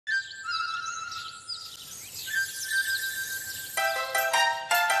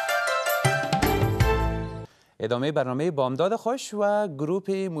ادامه برنامه بامداد خوش و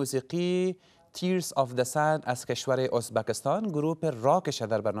گروه موسیقی Tears of the Sun از کشور ازبکستان گروه راکش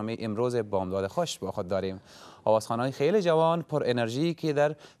در برنامه امروز بامداد خوش با خود داریم. آوازخوان‌های خیلی جوان پر انرژی که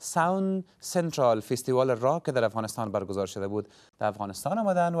در ساوند سنترال فستیوال راک در افغانستان برگزار شده بود در افغانستان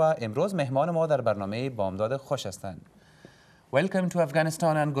آمدند و امروز مهمان ما در برنامه بامداد خوش هستند. Welcome to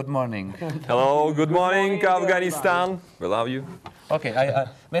Afghanistan and good morning. Hello, good morning, Afghanistan. We love you. Okay,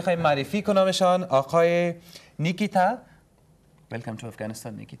 میخوایم معرفی کنمشان آقای نیکیتا. Welcome to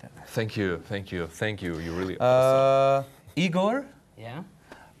Afghanistan, Nikita. Thank you, thank you, thank you. You're really awesome. Igor. Yeah.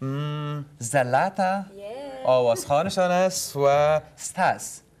 زلاتا. Yeah. آوازخوانشان است و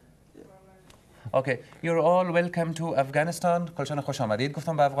ستاس. Okay, you're all welcome to Afghanistan. کلشان خوش آمدید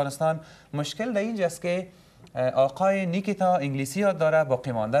گفتم به افغانستان. مشکل در اینجاست که آقای نیکیتا انگلیسی یاد داره،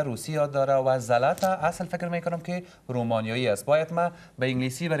 باقی مانده روسی یاد داره و زلاتا اصل فکر میکنم که رومانیایی است. باید ما به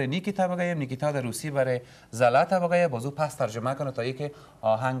انگلیسی برای نیکیتا بگیم، نیکیتا در روسی برای زلاتا بگیم، بازو پس ترجمه کنه تا اینکه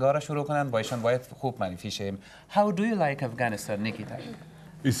آهنگا را شروع کنن با ایشان باید خوب معرفی شیم. How do you like Afghanistan, Nikita?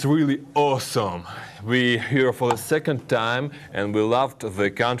 It's really awesome. We're here for the second time and we loved the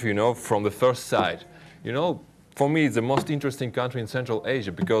country, you know, from the first sight. You know, for me, it's the most interesting country in Central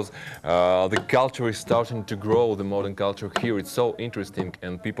Asia because the culture is starting to grow, the modern culture here. It's so interesting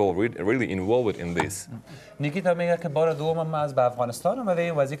and people really involved in this. نیکیتا میگه که بار دوم ما از به افغانستان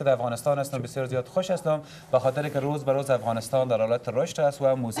اومدیم و از اینکه در افغانستان هستم بسیار زیاد خوش هستم به خاطر که روز به روز افغانستان در حالت رشد است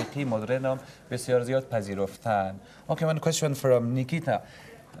و موسیقی مدرن هم بسیار زیاد پذیرفتن. Okay, one question from Nikita.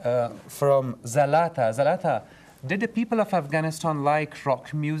 From Zalata. Zalata, did the people of Afghanistan like rock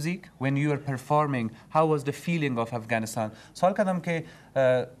music when you were performing? How was the feeling of Afghanistan? سوال کردم که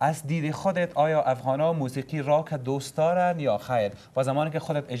از دید خودت آیا افغانا موسیقی راک دوست دارن یا خیر؟ و زمانی که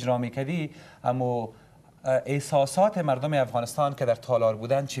خودت اجرا میکردی اما احساسات مردم افغانستان که در تالار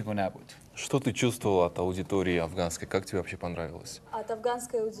بودن چگونه بود؟ Что ты чувствовал от аудитории афганской? Как тебе вообще понравилось? От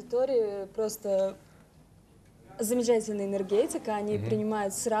афганской аудитории просто замечательная энергетика. Они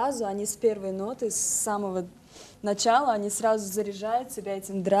принимают сразу, они с первой ноты, с самого начала, они сразу заряжают себя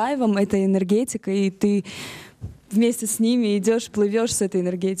этим драйвом, этой энергетикой, и ты вместе с ними идешь, плывешь с этой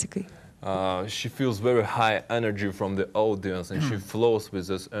энергетикой. She feels very high energy from the audience and she flows with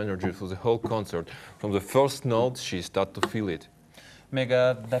this energy through the whole concert. From the first note, she starts to feel it.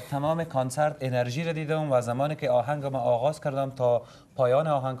 میگه در تمام کنسرت انرژی رو دیدم و زمانی که آهنگ ما آغاز کردم تا پایان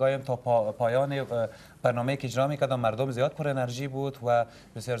آهنگایم تا پایان برنامه که اجرا میکردم مردم زیاد پر انرژی بود و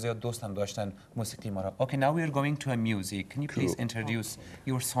بسیار زیاد دوستم داشتن موسیقی ما را. Okay, now we are going to a music. Can you please introduce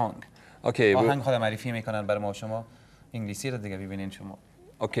your song? Okay. آهنگ خود معرفی میکنن برای ما شما. انگلیسی رو دیگه ببینین شما.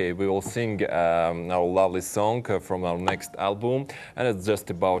 Okay, we will sing our lovely song from our next album, and it's just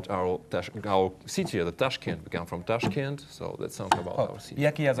about our city, the Tashkent. We come from Tashkent, so that's song about our city.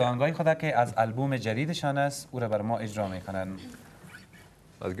 یکی از آهنگای خود که از آلبوم جدیدشان است، او را برای ما اجرا میکنن.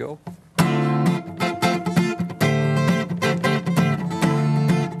 Let's go.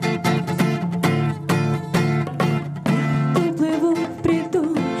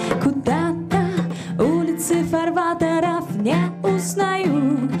 Не узнаю,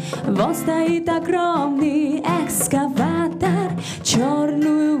 вот стоит огромный экскаватор,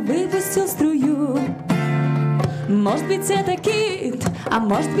 черную выпустил струю. Может быть это кит, а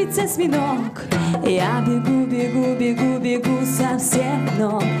может быть осьминог. Я бегу, бегу, бегу, бегу со всех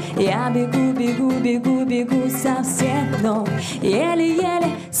ног. Я бегу, бегу, бегу, бегу со всех ног. Еле-еле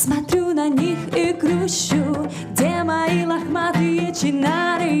смотрю на них и грущу. Где мои лохматые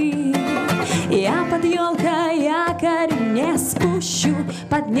чинары? Я под елкой якорь не спущу,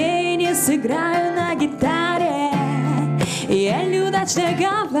 под ней не сыграю на гитаре. Я неудачная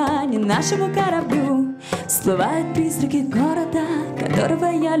гавань нашему кораблю. Всплывают призраки города, которого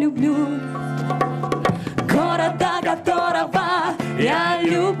я люблю. Города, которого я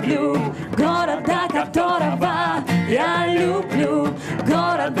люблю. Города, которого я люблю.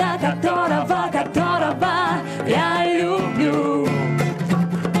 Города, которого я люблю.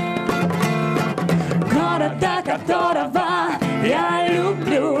 Города, которого я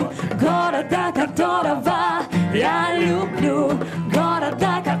люблю. Города, которого я люблю.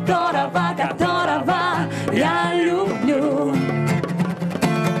 Города, которого я люблю.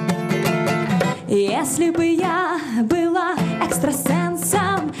 Если бы я была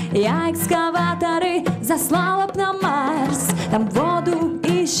экстрасенсом, я экскаваторы заслала б на Марс. Там воду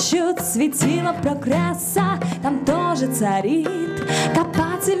ищут, светило прогресса, там тоже царит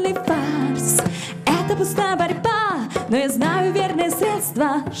копательный фарс. Это пустая борьба, но я знаю верное средство,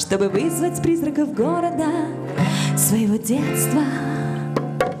 чтобы вызвать призраков города своего детства.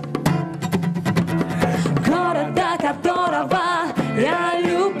 Города, которого я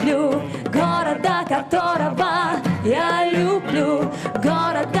люблю. Города, которого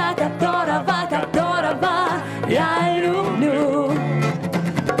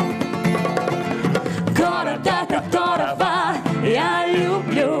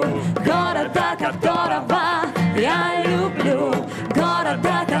которого я люблю.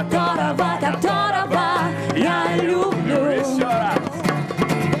 Города, которого я люблю.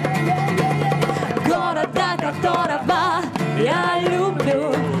 Города, которого я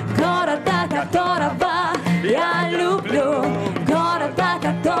люблю. Города, которого я люблю. Города,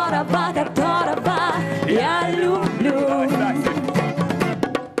 которого я люблю.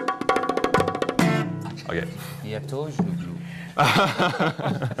 Okay. Я тоже люблю.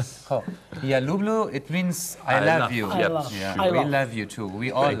 Я люблю, it means I love you. Yep. Yeah, we love you too.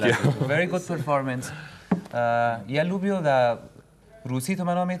 We all love you too. Very good performance. Я люблю دا روسی تو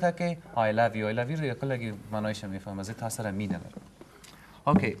منو میتا که I love you. I love you رو کلگی منویش میفهم از تاثیر میدم.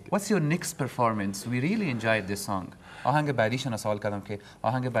 Okay, what's your next performance? We really enjoyed this song. آهنگ بعدیشون سوال کردم که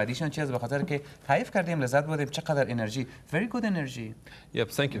آهنگ بعدیشون چی است به خاطر که تعریف کردیم لذت بردیم چقدر انرژی. Very good energy. Yep,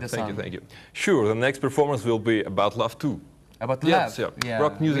 thank you, The thank you, song. thank you. Sure, the next performance will be about love too. About Yes, love. yeah. Yeah,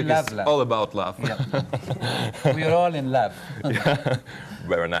 Rock music we love is love. all about love. Yeah. We are all in love.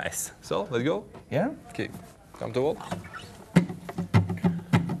 Very nice. So, let's go. Yeah? Okay, come to all.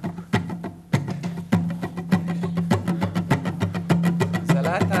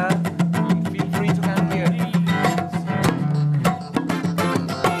 Zalata, feel free to come here.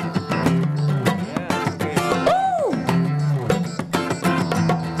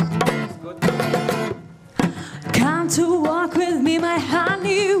 Come to walk with me, my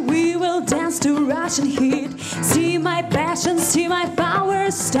honey. We will dance to Russian heat. See my passion, see my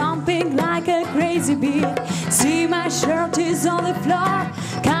power, stomping like a crazy beat. See my shirt is on the floor.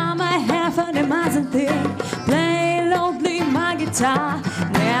 Come, I have an amazing thing. Play loudly my guitar.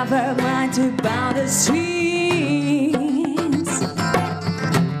 Never mind about the strings.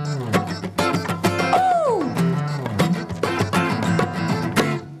 Ooh!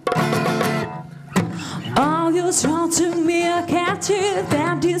 Oh, you strong to me, I catch you.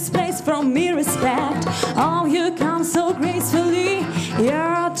 That displays from me respect. Oh, you come so gracefully.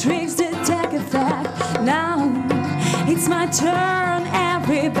 Your tricks did take effect. Now it's my turn.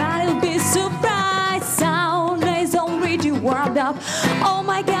 Everybody'll be surprised. Sound is already warmed up. Oh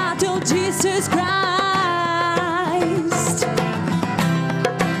my God, oh Jesus Christ.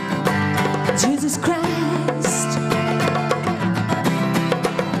 Jesus Christ.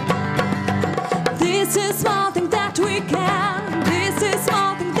 This is something that we can. This is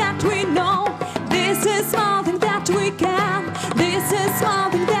something that we know. This is something that we can. This is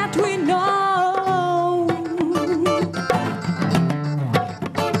something that we know.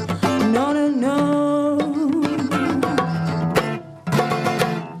 No, no, no.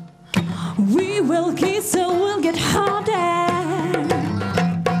 We will kiss and we'll get harder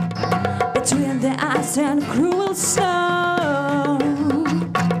between the ice and cruel snow.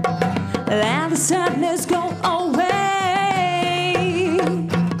 Let the sadness go away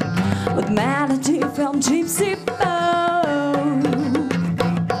with melody from Gypsy Bow.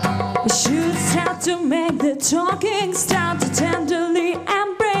 We should start to make the talking, start to tenderly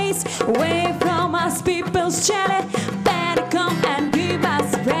embrace. Away from us people's chatting, better come and give us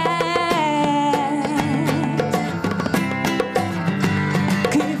bread.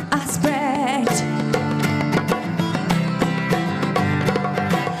 Give us bread.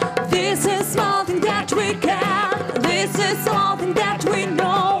 This is something that we can. This is something that we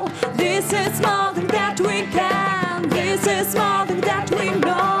know. This is something that we can. This is something that we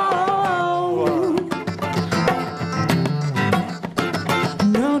know.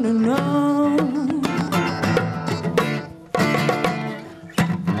 No, no, no.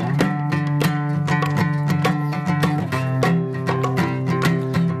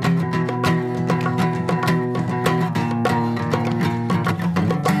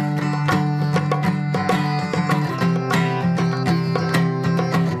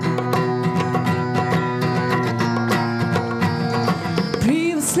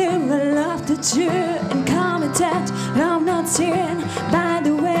 Previously we laughed at you and commented I'm not seen. By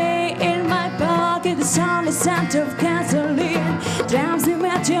the way, in my pocket is only scent of gasoline. Drives you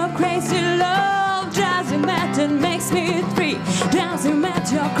mad, your crazy love. Drives you mad and makes me free. Drives you mad,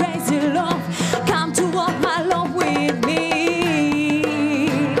 your crazy love. Come to walk my love with me.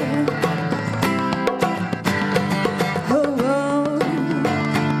 Oh, oh.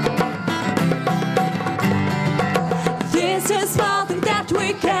 This is something that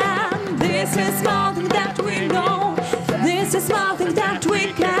we can. This is something that we know. This is something that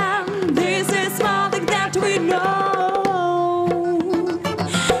we can. This is something that we know.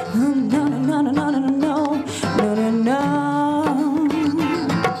 No, no, no, no, no, no, no, no, no, no.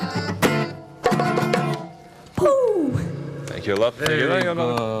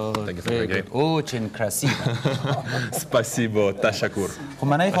 Very good. Очень красиво. Спасибо, ташакур. خب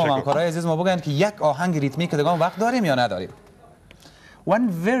من نمی‌فهمم کارهای عزیز ما بگن که یک آهنگ ریتمیک دگان وقت داریم یا نداریم. One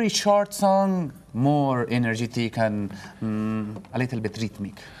very short song, more energetic and a little bit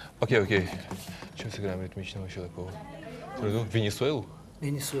rhythmic. Окей. Чем сыграем ритмичного еще такого? Венесуэлу?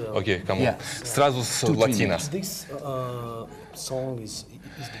 Venezuela. Окей, кому? Yeah. Сразу с латино. This song is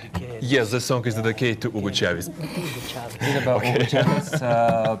dedicated Yes, the song is dedicated to Hugo Chavez. to Chavez. It's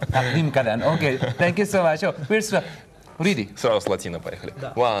about تقدیم کردن. Okay, thank you so much. Oh, where's ready? Сразу с латино поехали.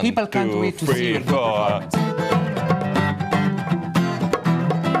 One, People can't two, wait to see three, your four.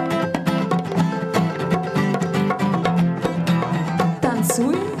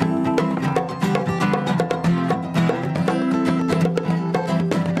 Танцуй.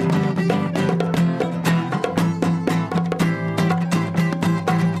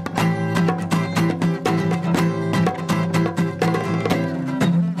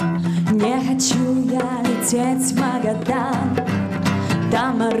 Не хочу я лететь в Магадан,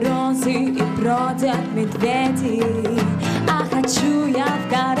 там морозы и бродят медведи. А хочу я в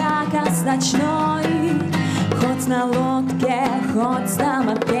Каракас ночной, хоть на лодке, хоть на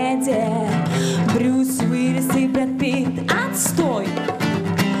мопеде. Брюс Уиллис и Брэд Питт, отстой!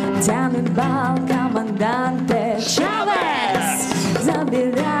 Тянут бал команданте Чавес,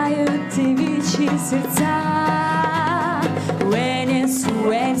 забирают девичьи сердца.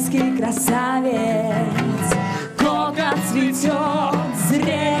 Венесуэльский красавец, кока цветет,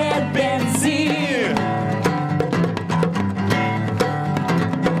 зреет бензин.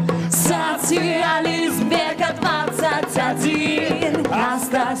 Социализм века 21.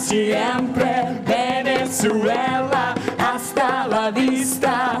 Hasta siempre, Venezuela. Hasta la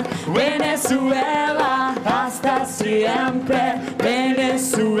vista, Venezuela. Hasta siempre,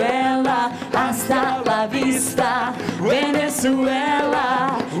 Venezuela. Hasta la vista, Venezuela.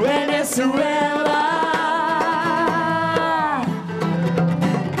 Venezuela.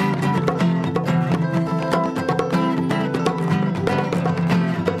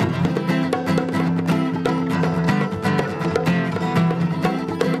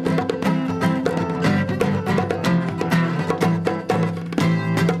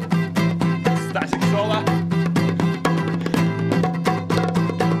 Стасик соло.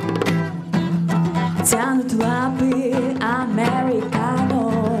 Тянут лапы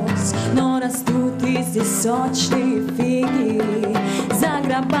американос, но растут и здесь сочные фиги.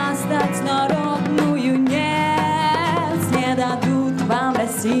 Загробастать народную нет, не дадут вам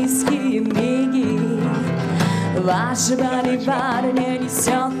российские миги. Ваш боливар не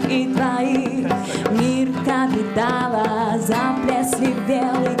несет и двоих, мир капитала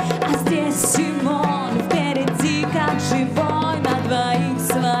заплесневелый. А здесь Симон впереди, как живой, на двоих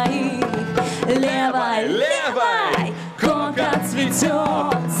своих. Левой, левой, кока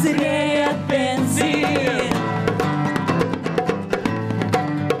цветет, зреет бензин.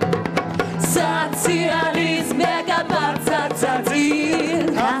 Социализм века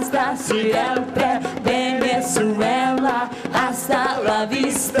 21. Hasta siempre, Venezuela. Hasta la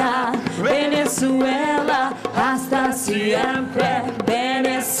vista, Venezuela. Hasta siempre,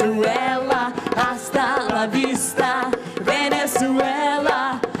 Venezuela. Hasta la vista,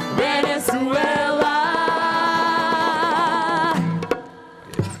 Venezuela. Venezuela.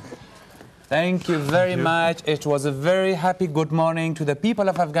 Thank you very much. It was a very happy good morning to the people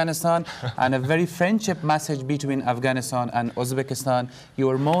of Afghanistan and a very friendship message between Afghanistan and Uzbekistan. You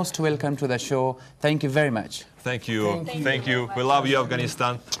are most welcome to the show. Thank you very much. Thank you. Thank you. We love you,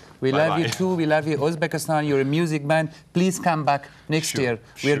 Afghanistan. We love you Bye-bye. too. We love you, Uzbekistan. You're a music band. Please come back next Sure, year.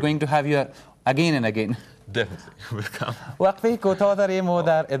 We are sure. going to have you again and again. Definitely. Welcome. وقفه کوتاه داریم و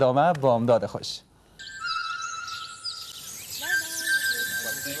در ادامه بامداد خوش.